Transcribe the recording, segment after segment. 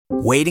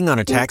Waiting on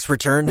a tax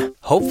return?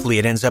 Hopefully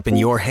it ends up in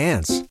your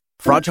hands.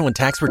 Fraudulent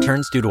tax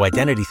returns due to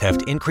identity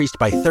theft increased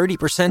by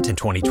 30% in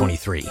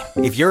 2023.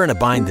 If you're in a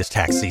bind this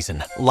tax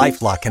season,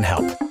 LifeLock can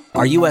help.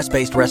 Our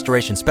U.S.-based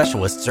restoration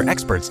specialists are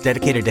experts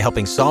dedicated to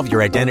helping solve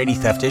your identity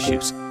theft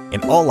issues.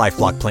 And all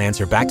LifeLock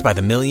plans are backed by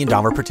the $1 Million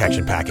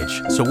Protection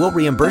Package. So we'll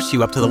reimburse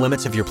you up to the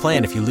limits of your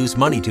plan if you lose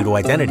money due to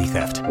identity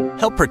theft.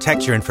 Help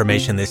protect your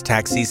information this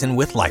tax season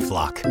with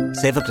LifeLock.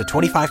 Save up to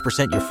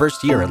 25% your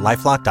first year at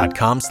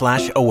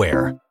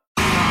LifeLock.com/aware.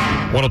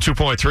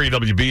 102.3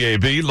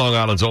 WBAB, Long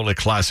Island's only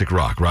classic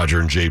rock. Roger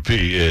and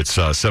JP, it's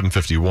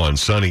 7:51,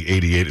 sunny,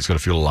 88. It's going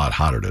to feel a lot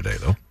hotter today,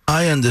 though.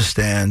 I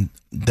understand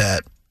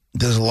that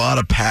there's a lot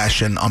of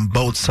passion on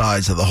both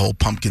sides of the whole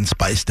pumpkin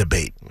spice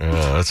debate.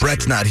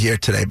 Brett's not here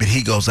today, but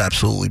he goes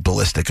absolutely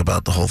ballistic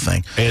about the whole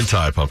thing.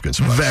 Anti-pumpkin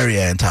spice. Very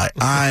anti.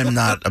 I'm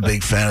not a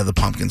big fan of the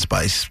pumpkin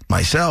spice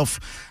myself.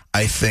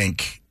 I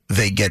think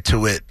they get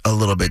to it a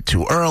little bit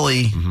too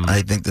early. Mm-hmm.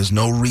 I think there's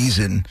no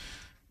reason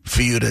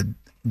for you to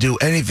do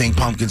anything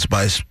pumpkin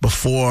spice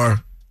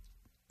before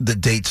the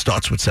date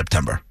starts with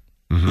September.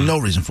 Mm-hmm. No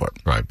reason for it.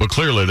 Right. But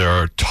clearly there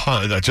are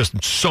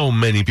just so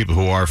many people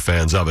who are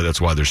fans of it. That's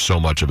why there's so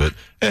much of it.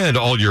 And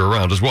all year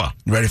round as well.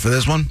 You ready for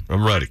this one?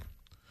 I'm ready.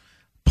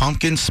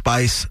 Pumpkin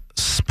spice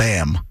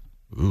Spam.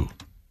 Ooh.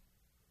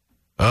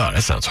 Oh,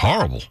 that sounds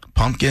horrible.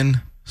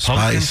 Pumpkin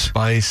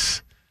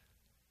spice.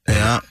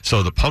 Yeah.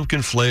 So the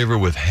pumpkin flavor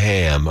with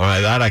ham. All right,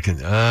 that I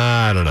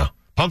don't know.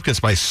 Pumpkin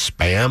spice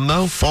Spam,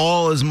 though?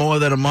 Fall is more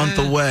than a month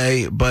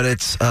away, but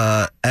its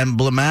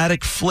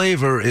emblematic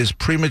flavor is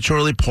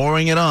prematurely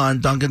pouring it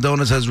on. Dunkin'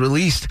 Donuts has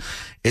released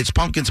its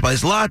pumpkin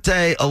spice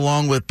latte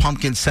along with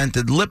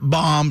pumpkin-scented lip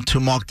balm to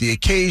mark the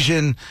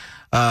occasion.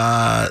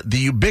 The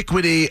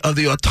ubiquity of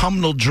the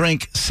autumnal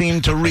drink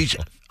seemed to reach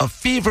a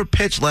fever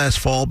pitch last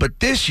fall, but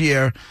this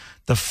year,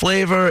 the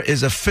flavor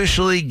is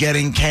officially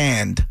getting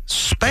canned.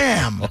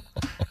 Spam,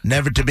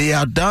 never to be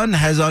outdone,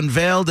 has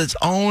unveiled its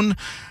own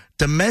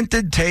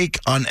demented take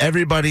on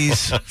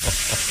everybody's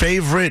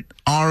favorite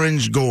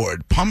orange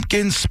gourd.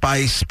 Pumpkin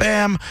spice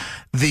Spam,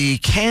 the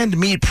canned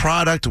meat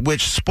product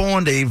which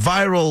spawned a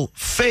viral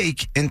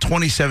fake in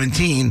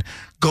 2017,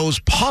 goes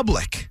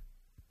public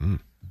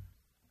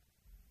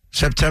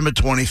September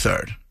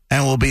 23rd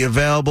and will be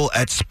available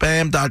at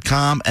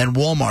spam.com and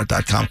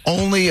walmart.com.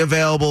 Only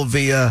available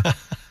via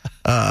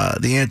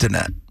the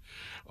internet.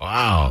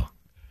 Wow.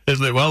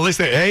 Well, at least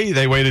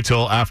they waited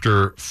till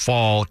after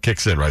fall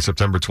kicks in, right?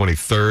 September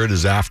 23rd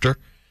is after.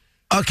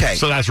 Okay.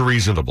 So that's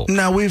reasonable.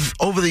 Now,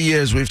 over the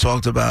years, we've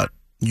talked about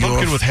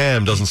pumpkin with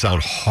ham doesn't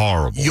sound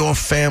horrible. Your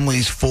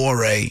family's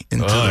foray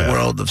into the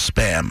world of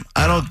Spam.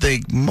 I don't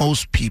think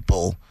most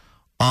people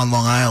on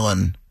Long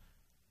Island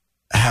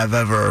have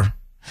ever.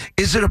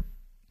 Is it a.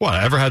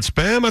 What, ever had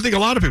Spam? I think a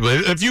lot of people.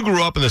 If you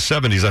grew up in the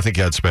 70s, I think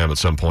you had Spam at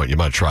some point. You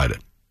might have tried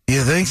it.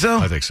 You think so?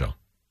 I think so.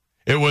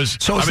 It was.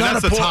 So it's not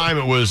that's the time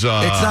it was.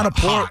 It's not a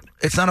poor. Hot.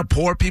 It's not a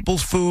poor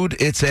people's food.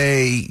 It's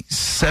a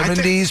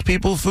 70s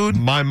people food.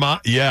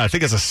 I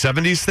think it's a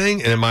 70s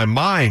thing, and in my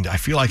mind, I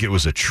feel like it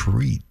was a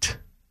treat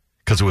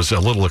because it was a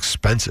little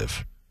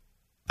expensive.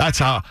 That's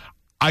how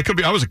I could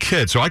be. I was a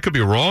kid, so I could be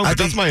wrong. But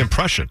that's my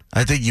impression.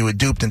 I think you were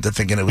duped into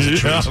thinking it was a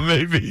treat. Yeah,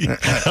 maybe.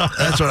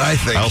 That's what I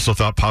think. I also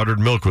thought powdered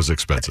milk was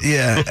expensive.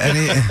 Yeah.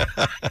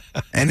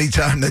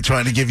 Anytime they're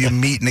trying to give you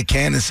meat in a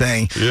can and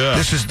saying,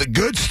 "This is the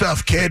good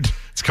stuff, kid."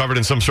 It's covered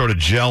in some sort of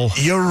gel.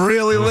 You're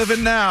really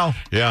living now.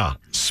 Yeah.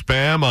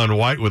 Spam on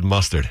white with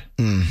mustard.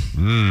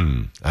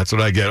 That's what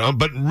I get.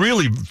 But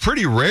really,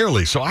 pretty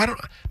rarely. So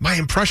my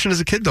impression as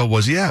a kid, though,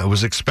 was, it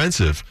was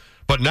expensive.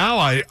 But now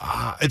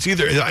it's you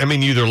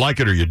either like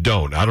it or you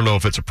don't. I don't know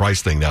if it's a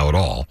price thing now at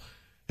all.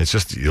 It's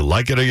just you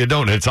like it or you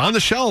don't. And it's on the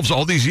shelves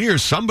all these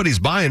years. Somebody's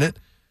buying it.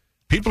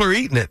 People are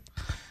eating it.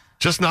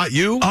 Just not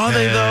you. Are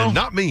they, though?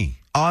 Not me.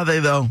 Are they,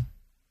 though?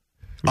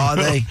 Are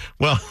they?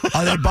 Well,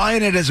 are they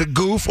buying it as a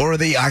goof, or are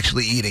they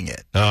actually eating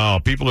it? Oh,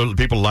 people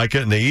like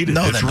it and they eat it.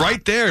 No, it's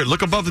right there.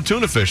 Look above the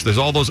tuna fish. There's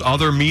all those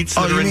other meats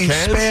that are in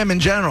cans. Spam in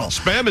general?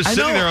 Spam is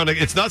sitting there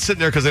it's not sitting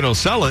there because they don't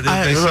sell it.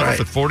 They sell it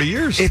for 40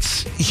 years.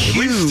 It's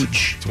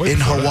huge in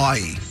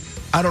Hawaii.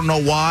 I don't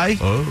know why,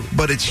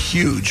 but it's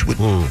huge with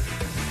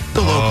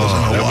the locals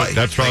in Hawaii.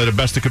 That's probably the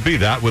best it could be.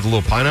 That with a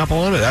little pineapple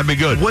on it, that'd be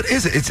good. What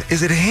is it?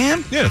 Is it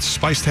ham? Yeah, it's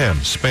spiced ham.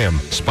 Spam.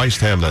 Spiced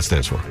ham, that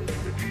stands for.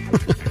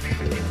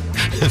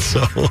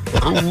 So,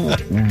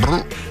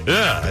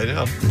 yeah, I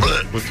know.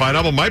 With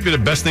pineapple might be the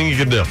best thing you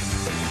can do.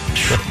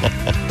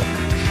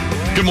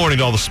 Good morning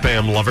to all the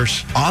Spam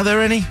lovers. Are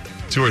there any?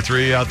 2 or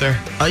 3 out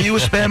there. Are you a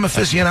Spam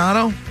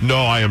aficionado? No,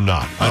 I am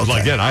not. Okay.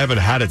 Again, I haven't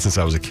had it since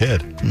I was a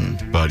kid.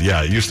 But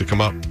yeah, it used to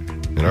come up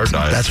in our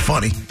diet. That's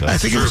funny. I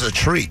think it was a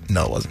treat.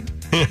 No, it wasn't.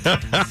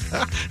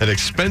 An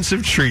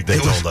expensive treat, they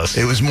told us.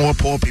 It was more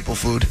poor people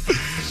food.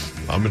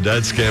 Mom and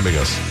Dad scamming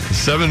us.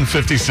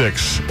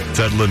 7:56.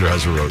 Ted Linder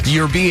has the roads.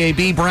 Your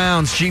BAB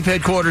Browns, Chief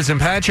Headquarters in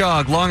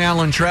Patchogue, Long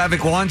Island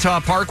traffic,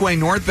 Wantagh Parkway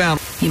northbound.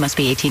 You must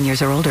be 18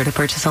 years or older to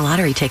purchase a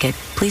lottery ticket.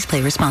 Please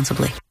play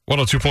responsibly.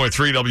 102.3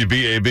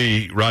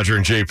 WBAB, Roger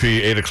and JP,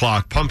 8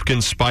 o'clock.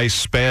 Pumpkin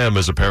spice Spam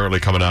is apparently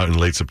coming out in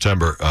late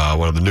September,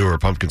 one of the newer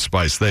pumpkin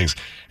spice things.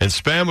 And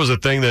Spam was a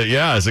thing that,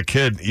 as a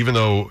kid, even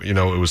though, it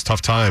was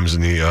tough times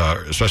in the,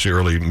 especially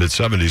early,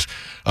 mid-70s,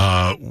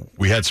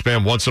 we had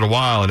Spam once in a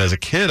while. And as a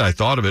kid, I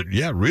thought of it,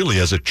 really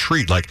as a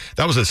treat. Like,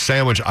 that was a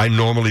sandwich I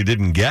normally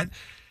didn't get.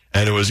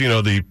 And it was,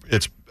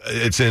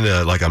 it's in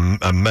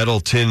a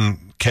metal tin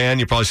can.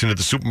 You've probably seen it at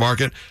the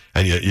supermarket,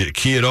 and you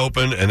key it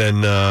open, and then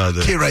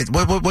key, right?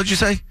 What'd you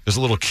say? There's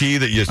a little key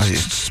that you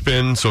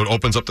spin, so it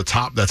opens up the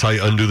top. That's how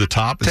you undo the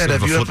top instead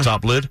of a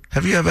flip-top lid.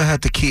 Have you ever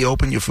had to key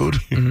open your food?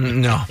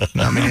 No,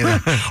 not me neither.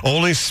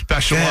 Only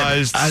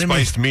specialized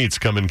spiced meats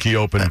come in key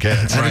open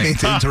cans. I didn't mean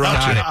to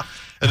interrupt you.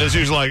 And there's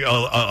usually like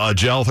a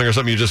gel thing or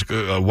something. You just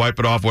wipe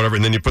it off, whatever,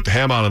 and then you put the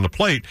ham out on the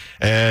plate.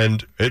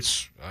 And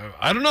it's,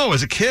 I don't know,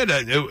 as a kid,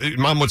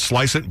 Mom would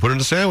slice it and put it in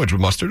a sandwich with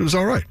mustard. It was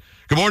all right.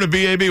 Good morning,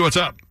 BAB. What's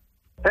up?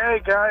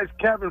 Hey, guys.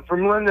 Kevin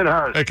from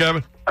Lindenhurst. Hey,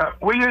 Kevin.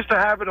 We used to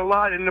have it a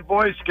lot in the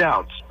Boy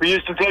Scouts. We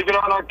used to take it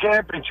on our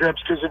camping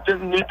trips because it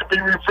didn't need to be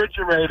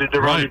refrigerated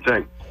or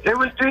anything. It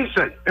was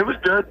decent. It was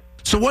good.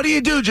 So what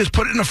do? Just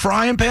put it in a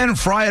frying pan and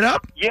fry it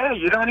up? Yeah,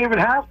 you don't even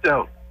have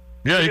to.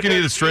 Yeah, you can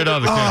eat it straight out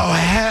of the can. Oh,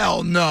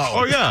 hell no.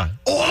 Oh, yeah.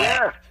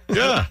 Yeah.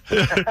 Yeah.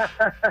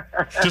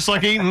 Just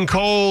like eating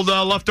cold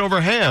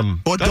leftover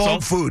ham. Or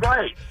dog food.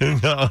 Right.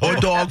 No. Or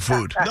dog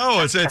food.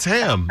 No, it's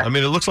ham. I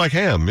mean, it looks like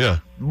ham, yeah.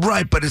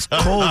 Right, but it's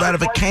cold out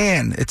of a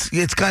can.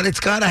 It's got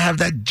to have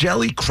that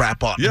jelly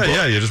crap on.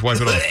 Yeah, you just wipe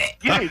it off.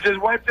 Yeah, you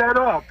just wipe that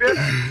off.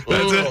 Yeah.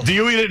 That's it. Do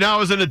you eat it now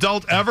as an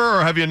adult ever,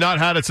 or have you not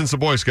had it since the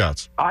Boy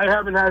Scouts? I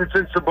haven't had it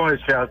since the Boy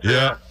Scouts.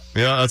 Yeah,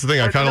 that's the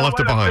thing. I kind of left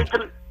it behind.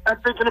 I'm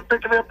thinking of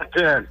picking up a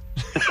can.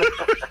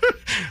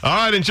 All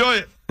right, enjoy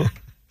it.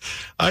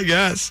 I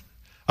guess.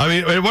 I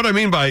mean, what I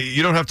mean by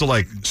you don't have to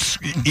eat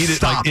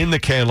it like in the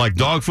can like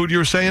dog food you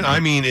were saying.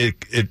 I mean,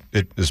 it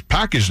is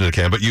packaged in a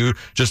can, but you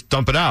just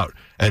dump it out,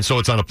 and so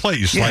it's on a plate.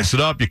 You slice it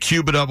up, you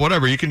cube it up,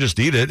 whatever. You can just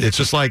eat it. It's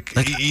just like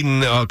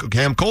eating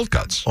ham cold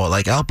cuts. Or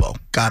like Alpo.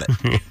 Got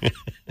it.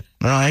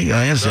 No, I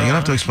understand. You don't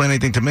have to explain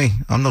anything to me.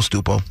 I'm no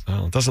stupo.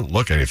 Well, it doesn't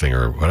look anything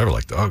or whatever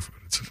like dog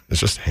food. It's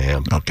just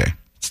ham. Okay.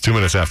 It's 2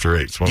 minutes after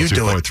 8. It's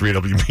 102.3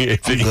 WBAB.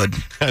 I'm good.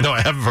 I know I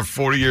haven't for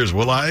 40 years.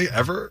 Will I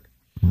ever?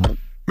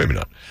 Maybe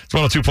not. It's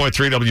 102.3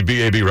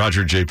 WBAB,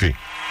 Roger and JP.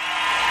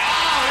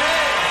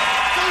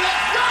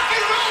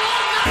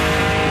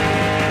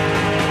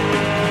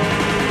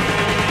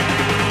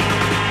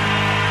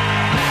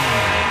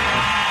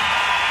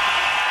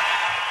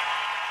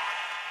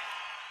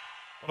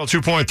 Well,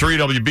 2.3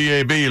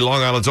 WBAB,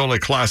 Long Island's only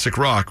classic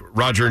rock.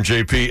 Roger and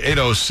JP,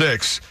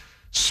 806.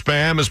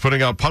 Spam is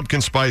putting out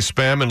pumpkin spice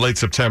Spam in late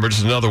September.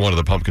 Just another one of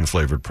the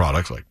pumpkin-flavored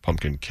products, like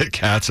pumpkin Kit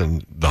Kats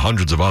and the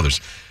hundreds of others.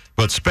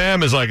 But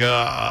Spam is like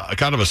a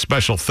kind of a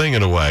special thing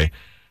in a way,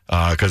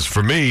 because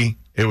for me,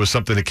 it was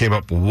something that came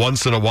up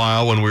once in a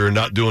while when we were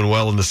not doing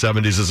well in the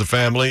 70s as a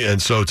family,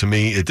 and so to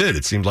me, it did.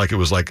 It seemed like it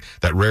was like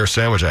that rare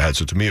sandwich I had,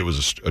 so to me, it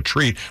was a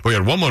treat. But we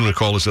had one woman who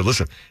called and said,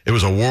 listen, it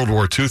was a World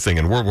War II thing,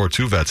 and World War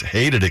II vets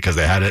hated it because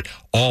they had it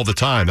all the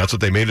time. That's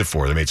what they made it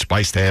for. They made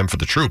spiced ham for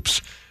the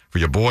troops, for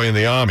your boy in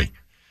the Army.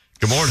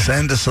 Good morning.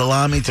 Send a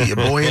salami to your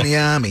boy in the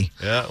Army.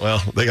 Yeah,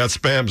 well, they got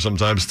Spam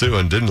sometimes, too,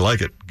 and didn't like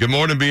it. Good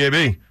morning,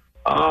 BAB.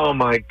 Oh,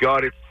 my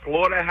God. It's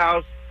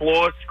slaughterhouse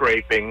floor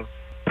scraping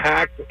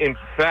packed in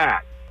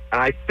fat.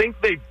 And I think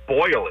they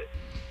boil it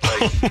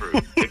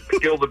to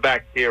kill the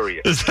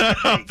bacteria. Is that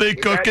how they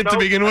cook it to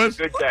begin with?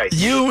 Good day.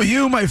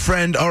 You, my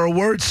friend, are a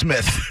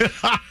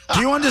wordsmith.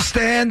 Do you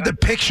understand the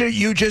picture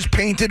you just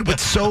painted with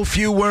so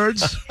few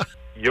words?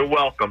 You're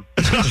welcome.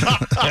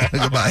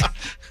 Goodbye.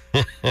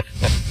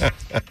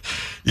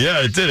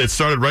 Yeah, it did. It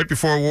started right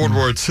before World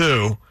War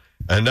II,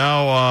 and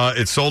now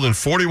it's sold in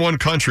 41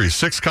 countries,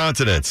 6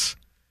 continents.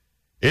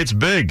 It's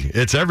big.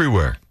 It's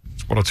everywhere.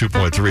 It's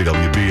 102.3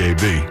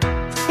 WBAB.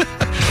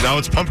 Now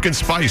it's pumpkin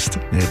spiced.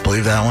 You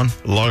believe that one?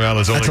 Long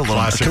Island's only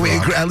classic rock. Can we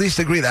rock. at least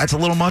agree that's a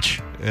little much?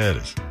 Yeah, it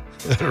is.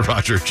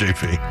 Roger,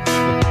 JP.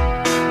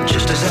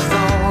 Just as I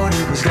thought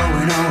it was going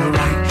all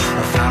right,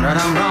 I found out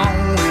I'm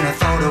wrong when I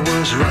thought it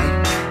was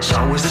right. It's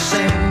always the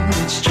same,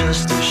 it's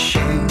just a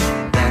shame,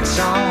 that's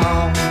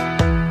all.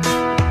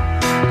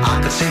 I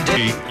could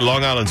say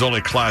Long Island's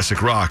only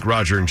classic rock,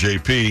 Roger and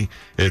JP.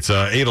 It's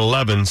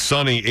 8:11,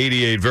 sunny,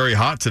 88, very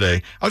hot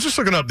today. I was just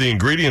looking up the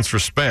ingredients for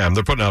Spam.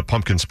 They're putting out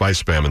pumpkin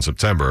spice Spam in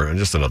September, and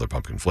just another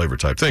pumpkin flavor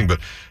type thing. But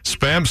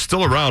Spam's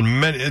still around.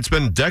 It's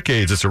been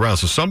decades it's around,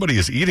 so somebody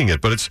is eating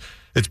it. But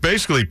it's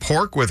basically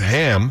pork with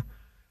ham,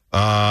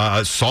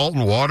 salt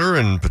and water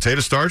and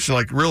potato starch and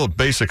like real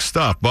basic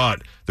stuff.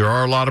 But there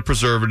are a lot of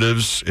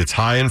preservatives. It's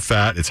high in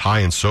fat. It's high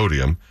in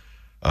sodium.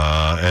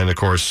 And, of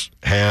course,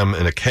 ham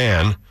in a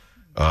can.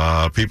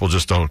 People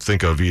just don't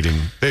think of eating.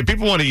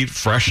 People want to eat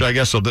fresh, I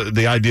guess. So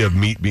the idea of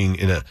meat being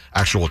in an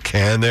actual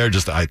can there,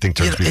 just I think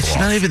turns people off. It's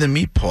not even the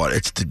meat part.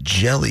 It's the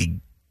jelly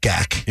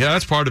gack. Yeah,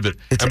 that's part of it.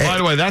 It's and by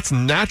the way, that's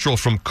natural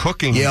from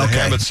cooking the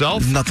ham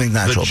itself. Nothing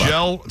natural the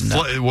gel,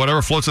 about it.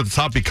 whatever floats at the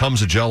top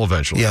becomes a gel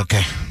eventually. Yeah,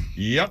 okay.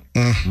 Yep.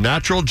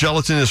 Natural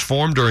gelatin is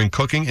formed during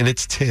cooking in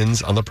its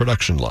tins on the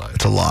production line.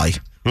 It's a lie.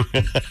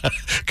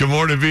 Good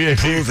morning, VAP.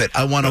 Prove it.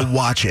 I want to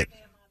watch it.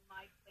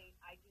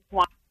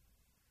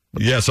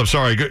 Yes, I'm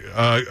sorry. Go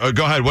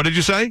ahead. What did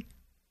you say?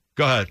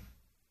 Go ahead.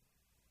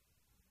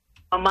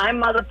 When my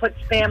mother put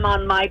Spam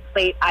on my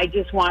plate, I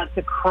just wanted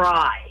to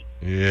cry.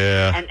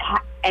 Yeah.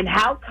 And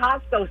how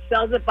Costco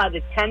sells it by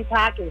the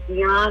 10-pack is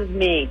beyond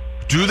me.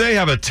 Do they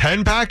have a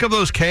 10-pack of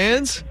those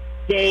cans?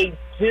 They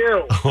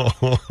do.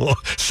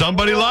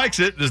 Somebody likes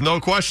it. There's no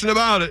question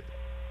about it.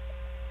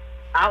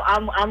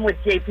 I'm with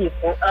JP.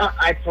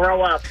 I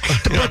throw up.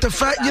 But the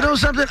fact, you know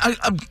something?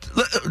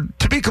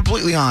 To be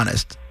completely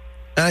honest,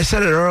 and I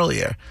said it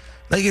earlier,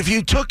 like if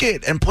you took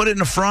it and put it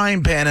in a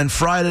frying pan and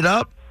fried it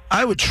up,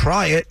 I would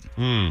try it.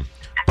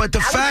 But the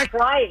fact... I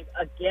would try it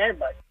again,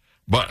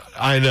 But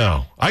I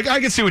know. I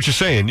can see what you're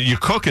saying. You're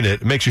cooking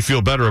it. It makes you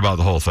feel better about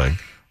the whole thing.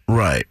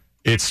 Right.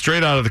 It's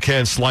straight out of the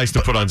can, sliced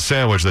to put on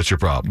sandwich. That's your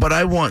problem. But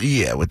I want,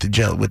 with the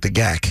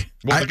gack.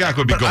 Well, the gack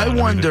would be gone. I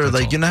wonder,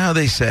 you know how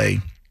they say,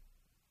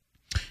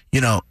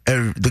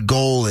 the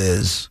goal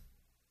is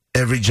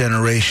every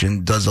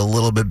generation does a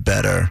little bit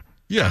better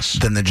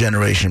than the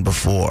generation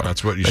before.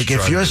 That's what you should Like,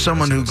 if you're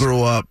someone who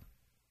grew up,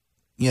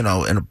 in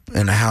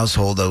a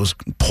household that was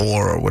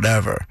poor or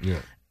whatever,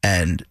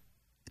 and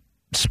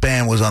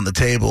Spam was on the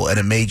table and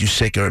it made you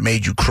sick or it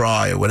made you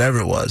cry or whatever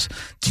it was,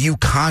 do you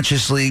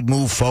consciously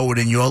move forward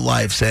in your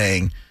life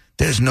saying,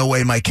 there's no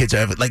way my kids are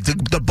ever... Like,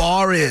 the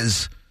bar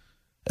is,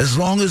 as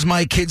long as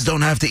my kids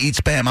don't have to eat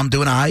Spam, I'm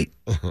doing all right.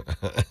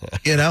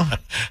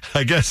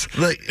 I guess,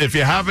 if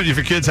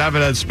your kids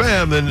haven't had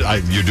Spam, then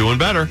you're doing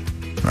better.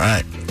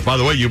 Right. By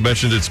the way, you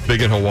mentioned it's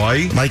big in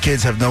Hawaii. My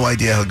kids have no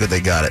idea how good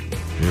they got it.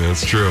 Yeah,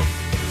 that's true.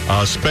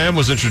 Spam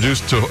was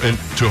introduced to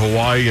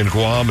Hawaii and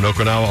Guam and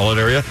Okinawa, all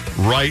that area,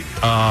 right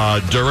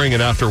during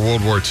and after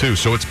World War II.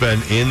 So it's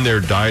been in their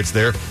diets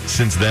there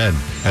since then.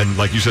 And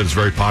like you said, it's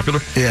very popular.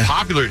 Yeah.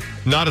 Popular,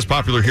 not as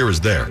popular here as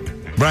there.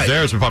 Right.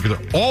 There has been popular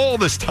all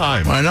this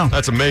time. I know.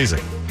 That's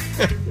amazing.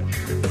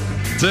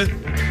 That's it.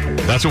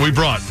 That's what we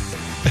brought.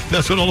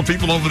 That's what all the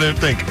people over there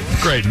think.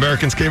 Great.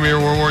 Americans came here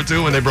in World War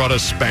II and they brought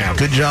us Spam.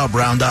 Good job,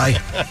 round eye.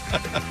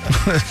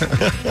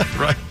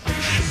 Right.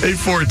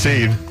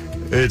 8:14.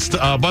 It's,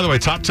 by the way,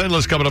 top 10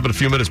 list coming up in a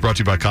few minutes, brought to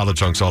you by College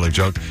Hunks Hauling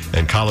Junk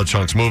and College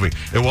Hunks Moving.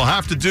 It will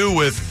have to do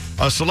with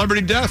a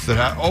celebrity death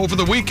over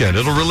the weekend.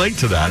 It'll relate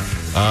to that.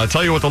 I'll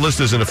tell you what the list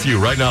is in a few.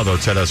 Right now, though,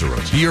 Ted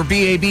Ezerodes. Your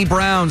BAB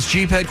Browns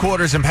Jeep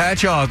headquarters in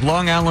Patchogue,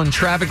 Long Island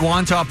traffic,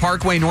 Wantagh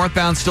Parkway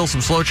northbound, still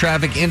some slow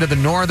traffic into the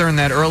northern.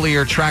 That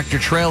earlier tractor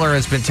trailer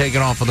has been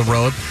taken off of the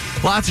road.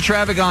 Lots of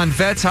traffic on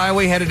Vets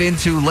Highway headed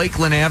into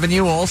Lakeland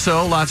Avenue.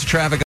 Also, lots of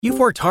traffic. You've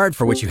worked hard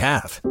for what you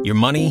have. Your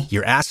money,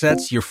 your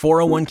assets, your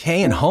 401k,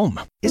 and home.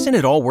 Isn't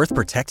it all worth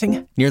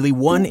protecting? Nearly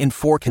 1 in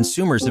 4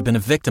 consumers have been a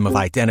victim of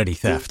identity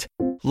theft.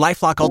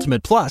 LifeLock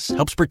Ultimate Plus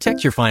helps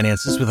protect your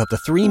finances with up to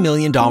 $3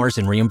 million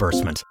in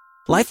reimbursement.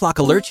 LifeLock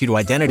alerts you to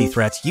identity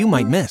threats you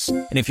might miss.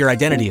 And if your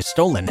identity is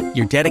stolen,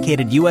 your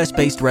dedicated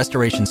U.S.-based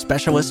restoration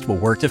specialist will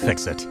work to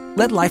fix it.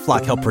 Let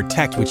LifeLock help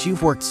protect what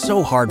you've worked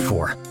so hard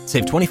for.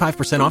 Save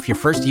 25% off your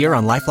first year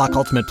on LifeLock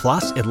Ultimate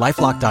Plus at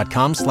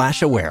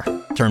LifeLock.com/aware.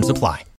 Terms apply.